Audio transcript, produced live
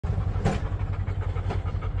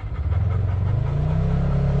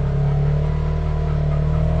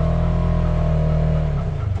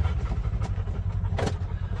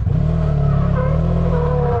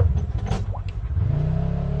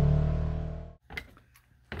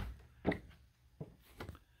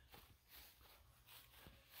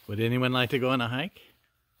Would anyone like to go on a hike?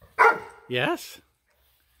 Yes?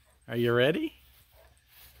 Are you ready?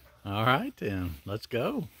 All right then, let's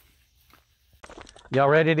go. Y'all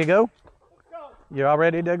ready to go? You all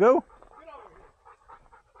ready to go?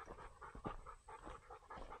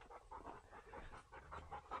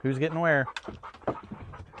 Who's getting where?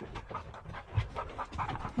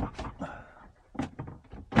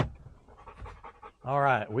 All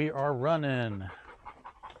right, we are running.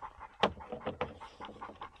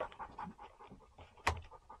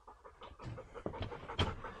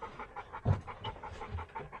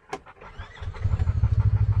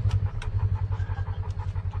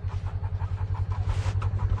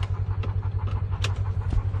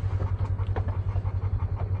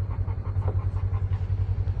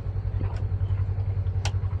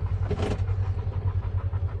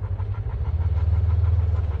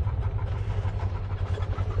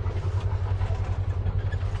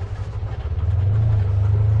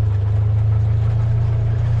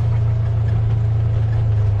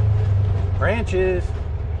 Branches,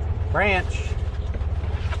 branch.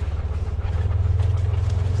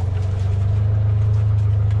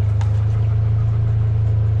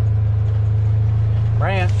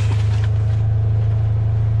 Branch.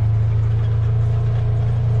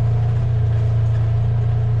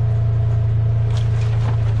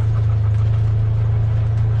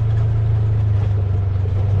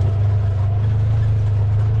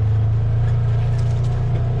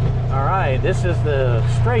 This is the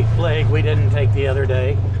straight leg we didn't take the other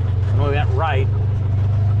day when we went right.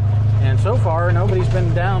 And so far, nobody's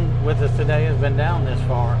been down with us today, has been down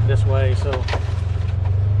this way. So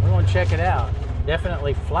we want to check it out.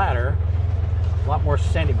 Definitely flatter, a lot more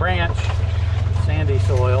sandy branch, sandy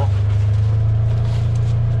soil.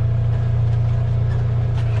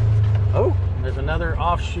 Oh, there's another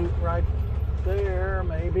offshoot right there,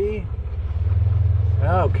 maybe.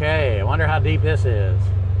 Okay, I wonder how deep this is.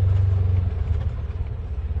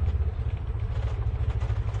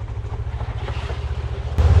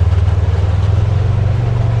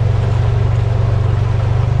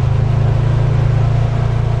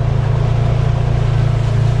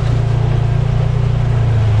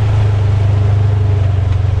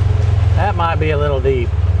 Might be a little deep.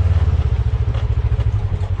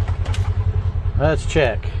 Let's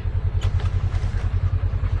check.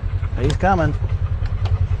 He's coming.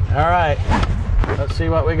 All right, let's see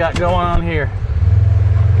what we got going on here.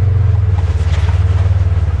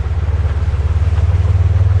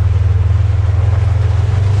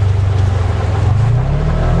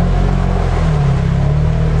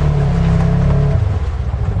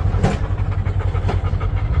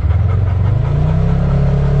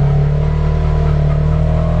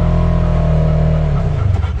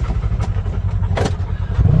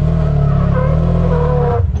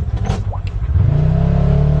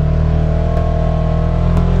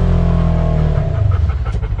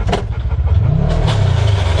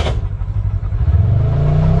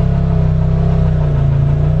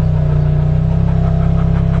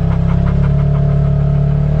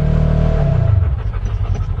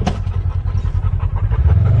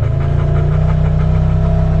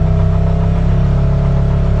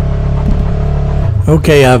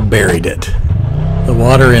 Okay, I've buried it. The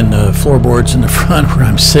water in the floorboards in the front where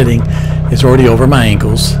I'm sitting is already over my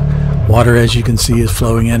ankles. Water, as you can see, is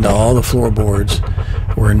flowing into all the floorboards.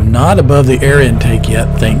 We're not above the air intake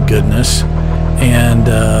yet, thank goodness. And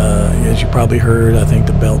as you probably heard, I think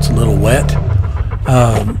the belt's a little wet.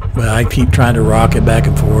 But I keep trying to rock it back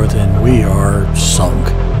and forth, and we are sunk.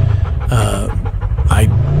 I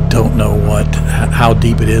don't know how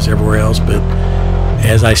deep it is everywhere else, but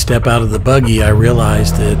as I step out of the buggy, I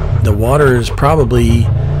realize that the water is probably,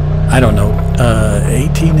 I don't know,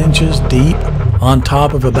 18 inches deep on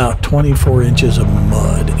top of about 24 inches of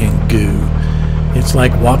mud and goo. It's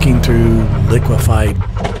like walking through liquefied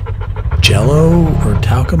jello or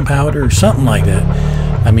talcum powder or something like that.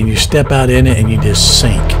 I mean, you step out in it and you just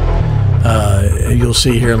sink. You'll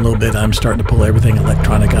see here in a little bit, I'm starting to pull everything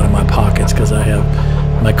electronic out of my pockets because I have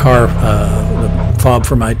my car, the fob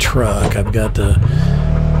for my truck. I've got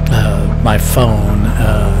my phone,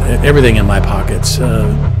 everything in my pockets.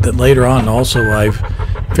 That later on also I've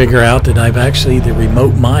figured out that I've actually, the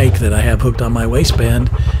remote mic that I have hooked on my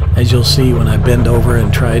waistband, as you'll see when I bend over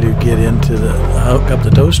and try to get into the hook up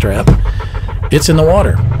the tow strap, it's in the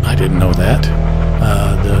water. I didn't know that.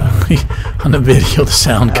 On the video the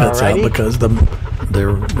sound cuts out because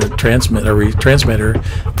the transmitter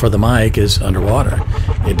for the mic is underwater.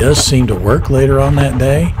 It does seem to work later on that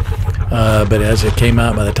day, but as it came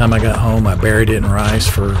out, by the time I got home, I buried it in rice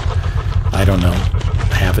for, I don't know,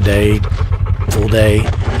 half a day, full day,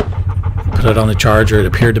 put it on the charger. It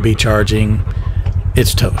appeared to be charging.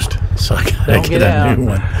 It's toast. So I gotta get a new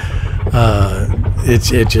one.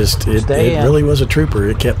 It really was a trooper.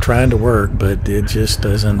 It kept trying to work, but it just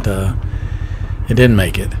doesn't. It didn't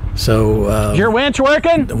make it. So is your winch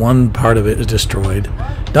working? One part of it is destroyed.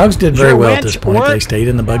 Dogs did very well at this point. They stayed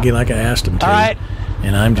in the buggy like I asked them to. All right.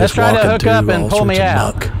 And I'm just walking through all sorts of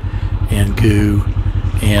muck and goo,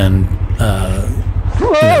 and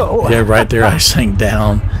right there I sank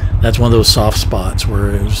down. That's one of those soft spots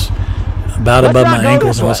where it was about above my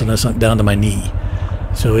ankles, and all of a sudden I sunk down to my knee.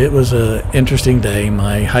 So it was an interesting day.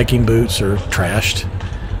 My hiking boots are trashed.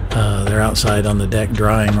 They're outside on the deck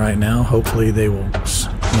drying right now. Hopefully they will,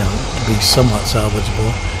 be somewhat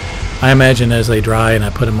salvageable. I imagine as they dry and I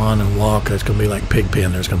put them on and walk, it's going to be like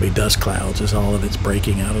Pigpen. There's going to be dust clouds as all of it's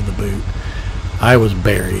breaking out of the boot. I was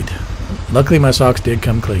buried. Luckily my socks did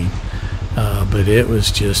come clean, but it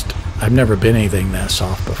was just, I've never been anything that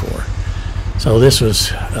soft before. So this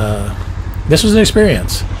was an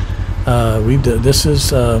experience. This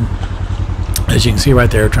is, as you can see right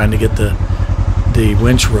there, trying to get the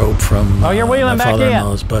winch rope from my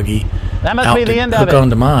father-in-law's buggy. That must be the end of it. Hook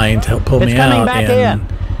onto mine to help pull me out, and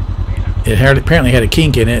it apparently had a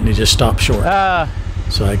kink in it, and it just stopped short.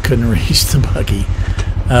 So I couldn't reach the buggy.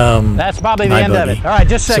 That's probably the end of it. All right,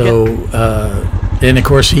 just a second. So, and of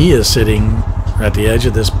course he is sitting at the edge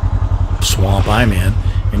of this swamp I'm in,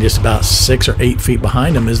 and just about 6 or 8 feet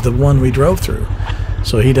behind him is the one we drove through.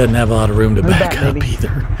 So he doesn't have a lot of room to back up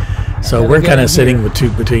either. So we're kind of sitting with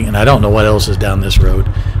two between, and I don't know what else is down this road.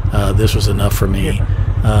 This was enough for me.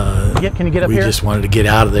 Can you get up we here? We just wanted to get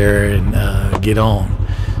out of there and get on.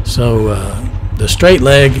 So the straight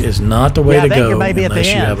leg is not the way to go unless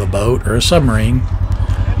you have a boat or a submarine,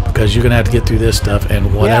 because you're going to have to get through this stuff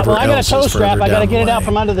and whatever else is further down the way. I got to get it out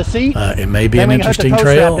from under the seat. It may be an interesting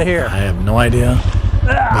trail. I have no idea.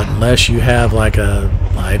 But unless you have like a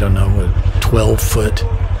 12-foot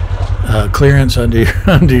clearance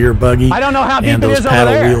under your buggy, I don't know how deep and it those is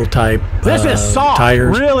paddle over there. wheel type this is soft.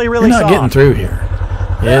 Tires, really you're not soft. getting through here.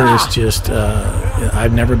 It is just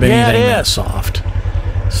I've never been anything that soft.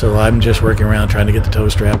 So I'm just working around trying to get the tow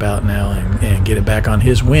strap out now and get it back on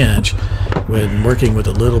his winch, when working with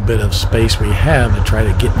a little bit of space we have to try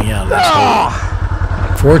to get me out of this hole.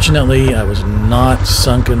 Fortunately, I was not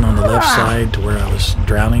sunken on the left side to where I was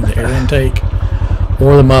drowning the air intake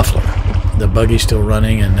or the muffler. The buggy's still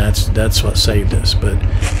running, and that's what saved us. But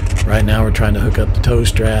right now we're trying to hook up the tow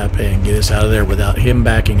strap and get us out of there without him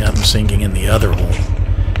backing up and sinking in the other hole.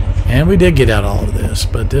 And we did get out all of this,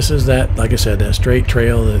 but this is that, like I said, that straight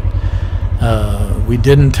trail that we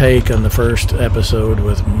didn't take on the first episode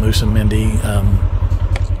with Moose and Mindy.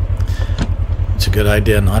 It's a good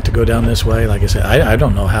idea not to go down this way. Like I said, I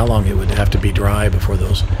don't know how long it would have to be dry before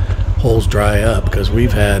those holes dry up, because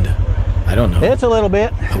we've had, I don't know, it's a little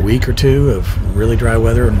bit, a week or two of really dry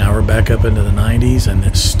weather, and now we're back up into the 90s, and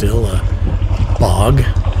it's still a bog.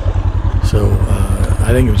 So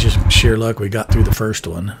I think it was just sheer luck we got through the first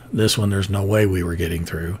one. This one, there's no way we were getting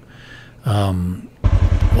through.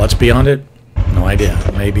 What's beyond it? No idea.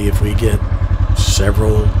 Maybe if we get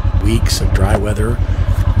several weeks of dry weather,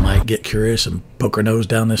 might get curious and poke our nose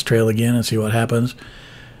down this trail again and see what happens.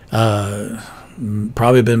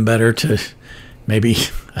 Probably been better to maybe,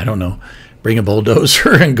 I don't know, bring a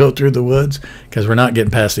bulldozer and go through the woods, because we're not getting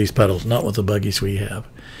past these puddles, not with the buggies we have.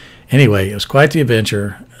 Anyway, it was quite the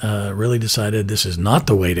adventure. Really decided this is not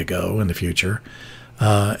the way to go in the future.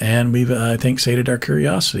 And we've, I think, sated our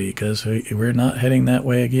curiosity, because we're not heading that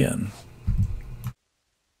way again.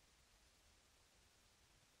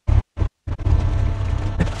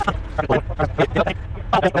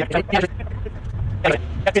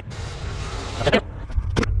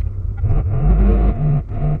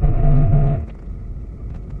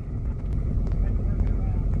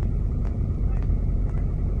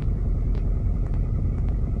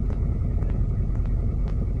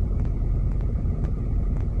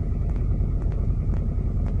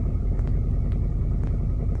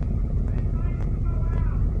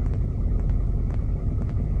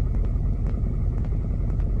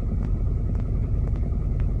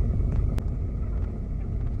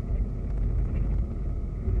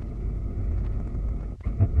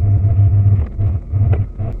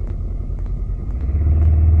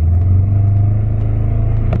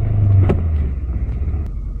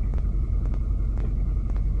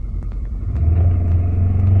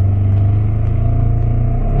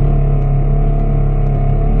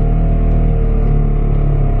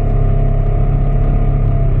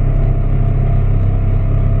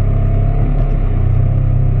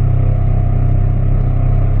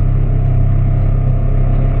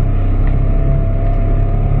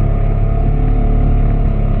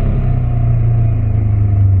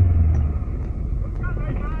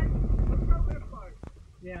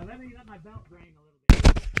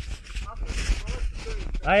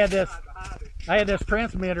 I had this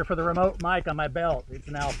transmitter for the remote mic on my belt. It's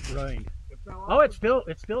now ruined. Oh, it's still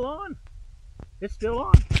on. It's still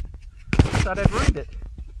on. I thought I'd ruined it.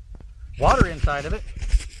 Water inside of it.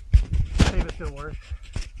 See if it still works.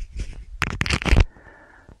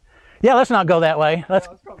 Yeah, let's not go that way. Let's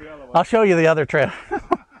go the other way. I'll show you the other trail.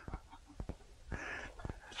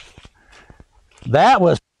 That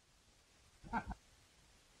was.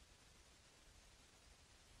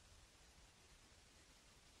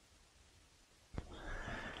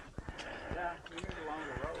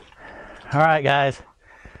 All right, guys.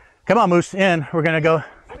 Come on, Moose, in. We're going to go.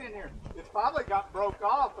 Get in here. It's probably got broke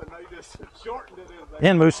off and they just shortened it.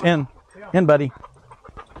 In, Moose, in. In, buddy.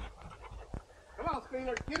 Come on,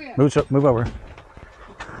 Spieler, get in. Move over.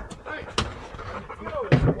 Hey. Get over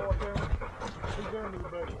there, boy. He's doing his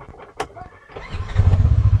buddy.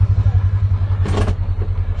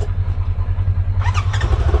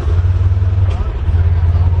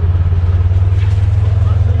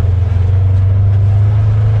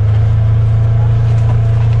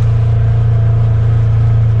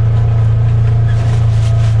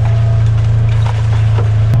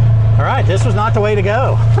 This was not the way to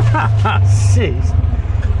go. Jeez.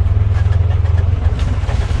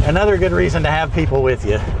 Another good reason to have people with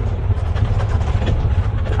you.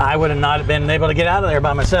 I would have not been able to get out of there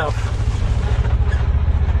by myself.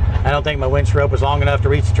 I don't think my winch rope was long enough to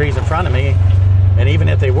reach the trees in front of me. And even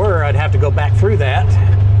if they were, I'd have to go back through that.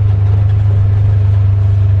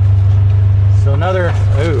 So another,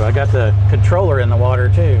 ooh, I got the controller in the water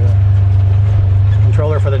too.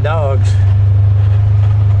 Controller for the dogs.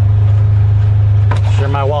 Sure,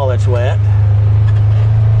 my wallet's wet.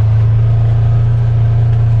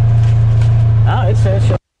 Oh, it says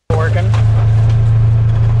it's working.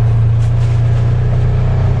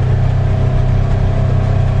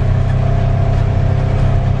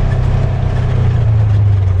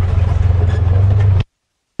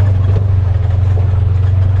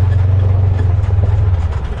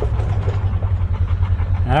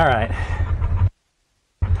 All right.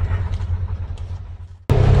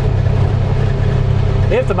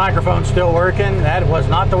 If the microphone's still working, that was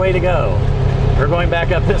not the way to go. We're going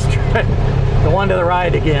back up this trail, the one to the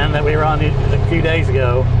right again that we were on a few days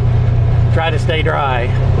ago. Try to stay dry.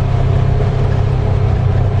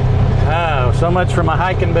 Oh, so much for my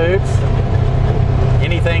hiking boots.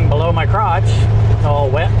 Anything below my crotch, it's all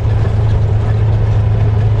wet.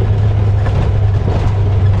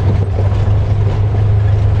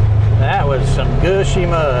 That was some gushy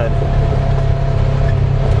mud.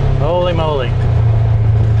 Holy moly.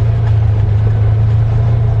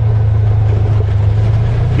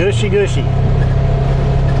 Gushy, gushy.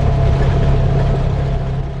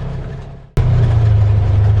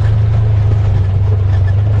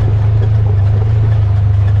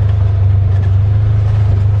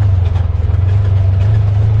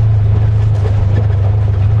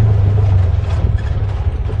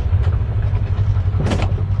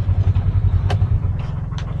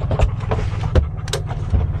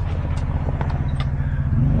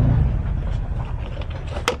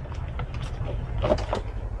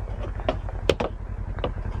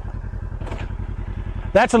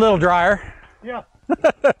 That's a little drier. Yeah.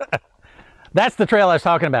 That's the trail I was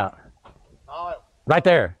talking about. Right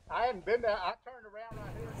there. I hadn't been there. I turned around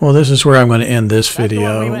right here. Well, this is where I'm going to end this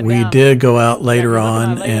video. We did go out later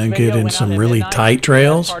on and get in some really tight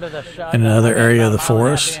trails in another area of the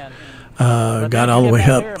forest. Got all the way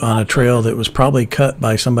up on a trail that was probably cut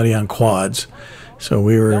by somebody on quads. So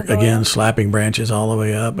we were, again, slapping branches all the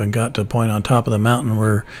way up and got to a point on top of the mountain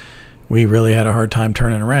where we really had a hard time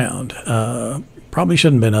turning around. Probably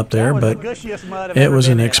shouldn't have been up there, but it was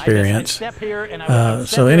an experience.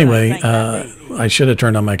 So anyway, I should have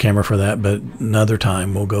turned on my camera for that, but another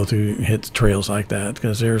time we'll go through, hit trails like that,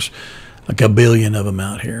 because there's like a billion of them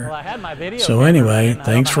out here. So anyway,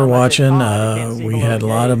 thanks for watching. We had a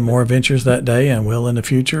lot of more adventures that day and will in the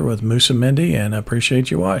future with Moose and Mindy, and I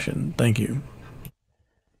appreciate you watching. Thank you.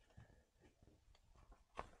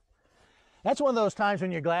 That's one of those times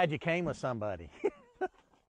when you're glad you came with somebody.